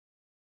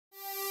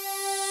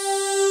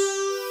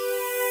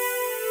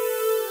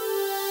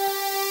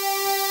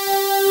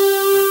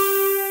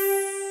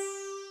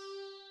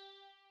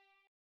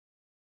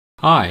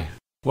Hi,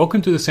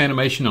 welcome to this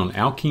animation on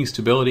alkene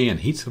stability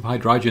and heats of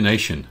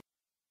hydrogenation.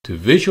 To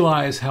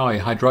visualize how a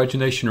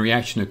hydrogenation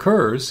reaction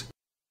occurs,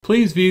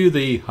 please view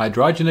the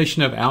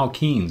Hydrogenation of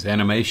Alkenes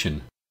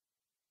animation.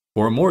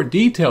 For a more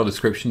detailed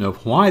description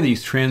of why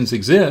these trends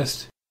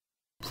exist,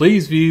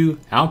 please view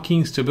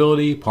Alkene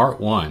Stability Part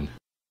 1.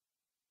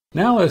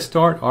 Now let's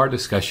start our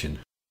discussion.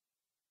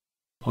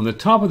 On the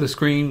top of the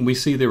screen we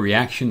see the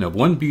reaction of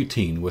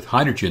 1-butene with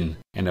hydrogen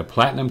and a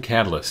platinum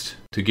catalyst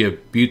to give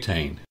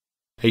butane.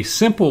 A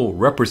simple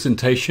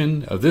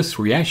representation of this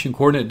reaction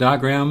coordinate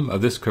diagram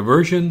of this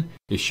conversion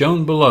is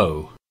shown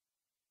below.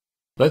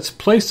 Let's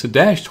place the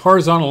dashed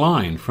horizontal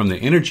line from the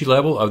energy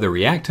level of the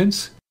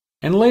reactants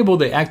and label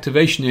the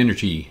activation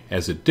energy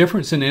as the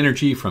difference in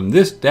energy from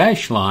this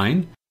dashed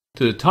line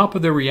to the top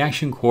of the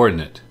reaction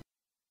coordinate.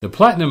 The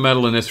platinum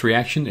metal in this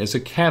reaction is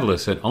a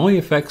catalyst that only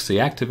affects the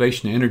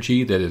activation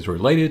energy that is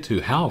related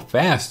to how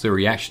fast the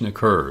reaction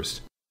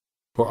occurs.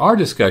 For our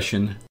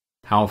discussion,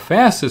 how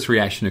fast this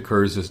reaction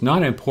occurs is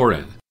not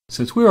important,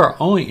 since we are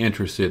only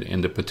interested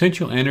in the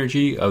potential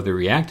energy of the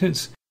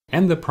reactants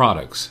and the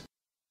products.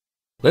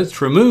 Let's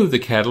remove the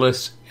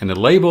catalyst and the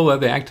label of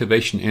the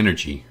activation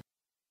energy.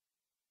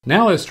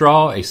 Now let's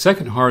draw a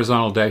second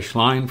horizontal dashed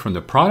line from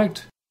the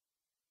product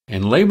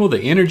and label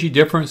the energy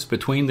difference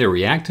between the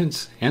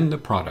reactants and the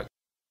product.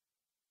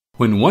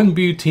 When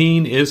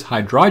 1-butene is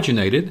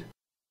hydrogenated,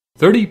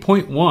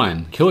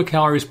 30.1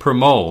 kilocalories per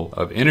mole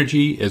of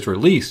energy is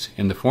released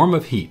in the form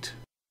of heat.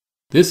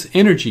 This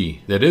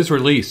energy that is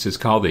released is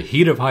called the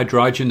heat of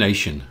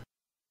hydrogenation.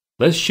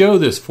 Let's show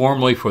this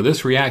formally for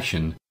this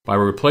reaction by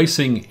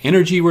replacing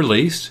energy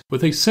released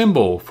with a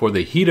symbol for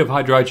the heat of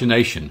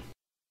hydrogenation.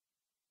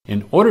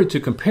 In order to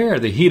compare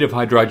the heat of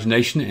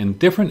hydrogenation in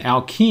different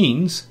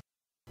alkenes,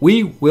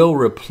 we will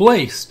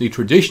replace the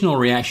traditional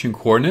reaction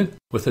coordinate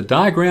with a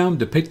diagram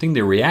depicting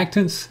the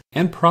reactants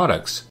and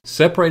products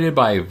separated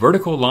by a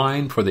vertical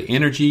line for the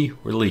energy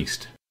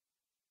released.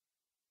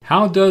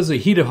 How does the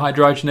heat of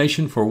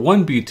hydrogenation for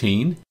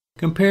 1-butene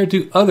compare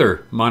to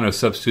other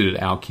monosubstituted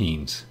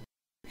alkenes?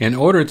 In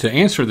order to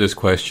answer this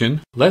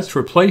question, let's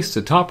replace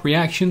the top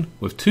reaction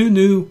with two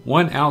new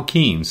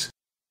 1-alkenes,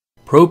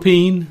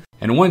 propene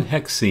and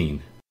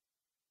 1-hexene.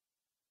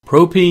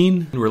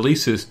 Propene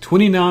releases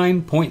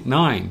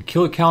 29.9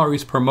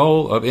 kilocalories per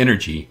mole of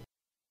energy,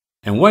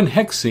 and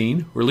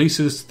 1-hexene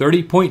releases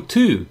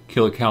 30.2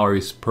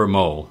 kilocalories per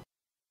mole.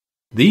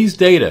 These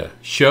data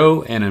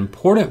show an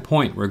important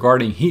point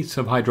regarding heats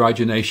of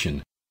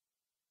hydrogenation.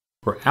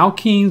 For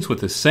alkenes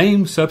with the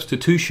same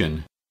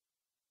substitution,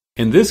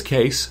 in this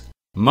case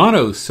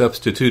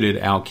monosubstituted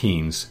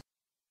alkenes,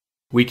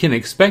 we can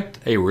expect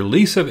a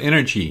release of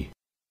energy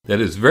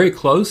that is very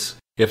close,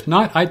 if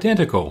not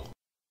identical,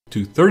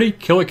 to 30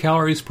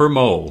 kilocalories per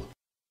mole.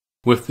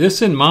 With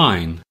this in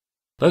mind,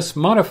 let's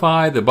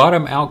modify the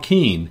bottom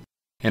alkene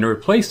and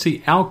replace the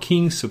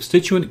alkene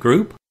substituent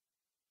group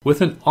with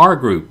an R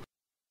group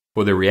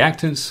for the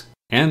reactants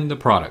and the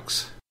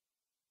products.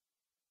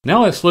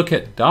 Now let's look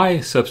at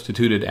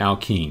disubstituted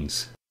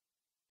alkenes.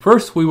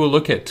 First, we will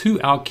look at two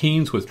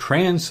alkenes with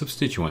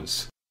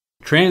trans-substituents,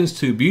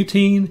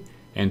 trans-2-butene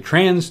and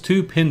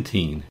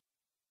trans-2-pentene.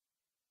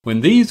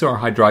 When these are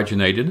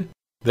hydrogenated,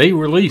 they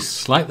release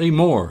slightly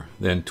more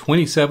than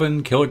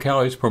 27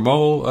 kilocalories per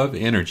mole of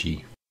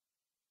energy.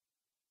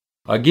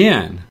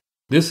 Again,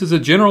 this is a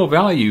general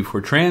value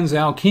for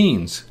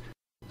trans-alkenes,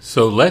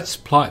 so let's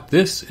plot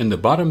this in the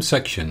bottom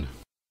section.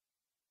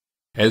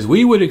 As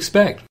we would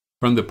expect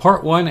from the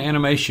Part 1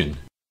 animation,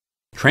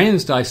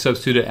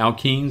 trans-disubstituted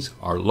alkenes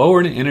are lower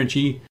in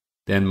energy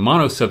than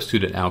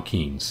monosubstituted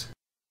alkenes.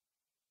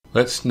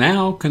 Let's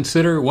now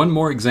consider one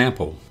more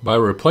example by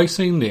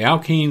replacing the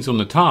alkenes on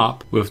the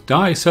top with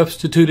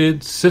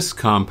disubstituted cis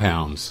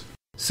compounds,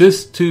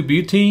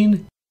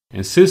 cis-2-butene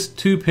and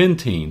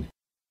cis-2-pentene,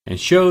 and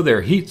show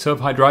their heats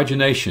of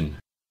hydrogenation.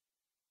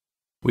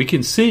 We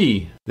can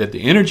see that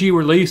the energy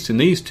released in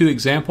these two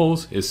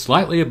examples is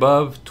slightly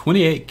above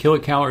 28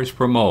 kilocalories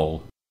per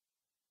mole.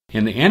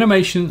 In the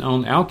animation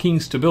on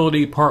Alkene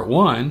Stability Part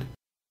 1,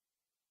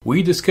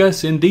 we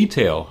discuss in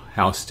detail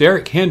how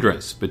steric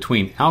hindrance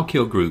between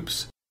alkyl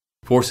groups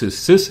forces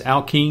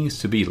cis-alkenes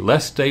to be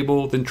less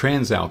stable than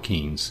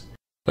trans-alkenes.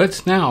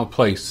 Let's now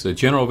place the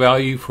general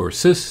value for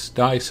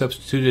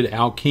cis-disubstituted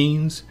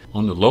alkenes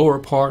on the lower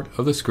part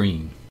of the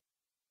screen.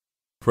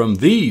 From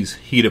these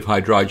heat of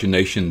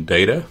hydrogenation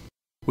data,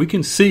 we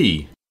can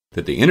see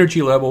that the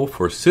energy level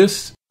for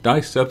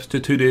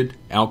cis-disubstituted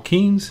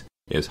alkenes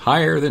is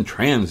higher than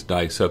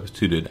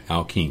trans-disubstituted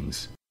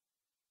alkenes.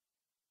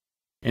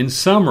 In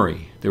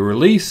summary, the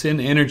release in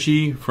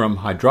energy from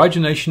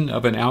hydrogenation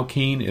of an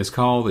alkene is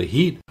called the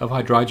heat of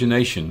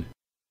hydrogenation.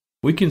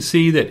 We can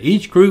see that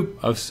each group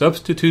of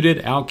substituted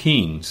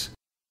alkenes,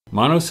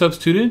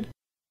 monosubstituted,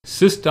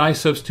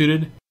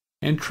 cis-disubstituted,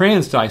 and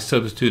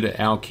trans-disubstituted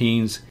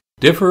alkenes,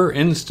 differ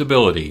in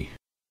stability.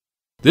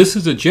 This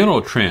is a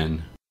general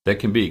trend that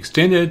can be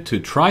extended to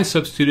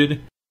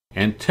trisubstituted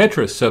and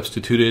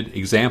tetrasubstituted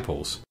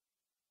examples.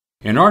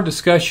 In our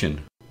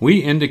discussion,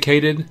 we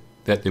indicated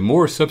that the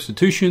more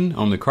substitution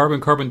on the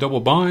carbon-carbon double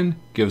bond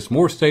gives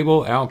more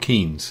stable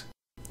alkenes.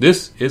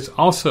 This is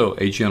also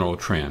a general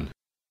trend.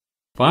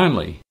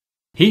 Finally,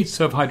 heats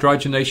of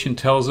hydrogenation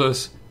tells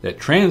us that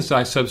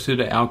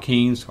trans-disubstituted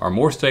alkenes are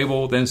more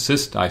stable than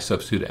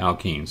cis-disubstituted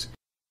alkenes.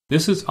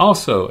 This is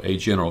also a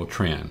general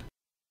trend.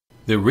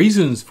 The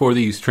reasons for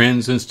these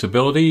trends in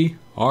stability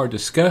are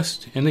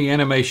discussed in the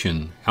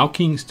animation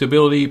Alkene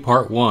Stability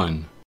Part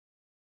 1.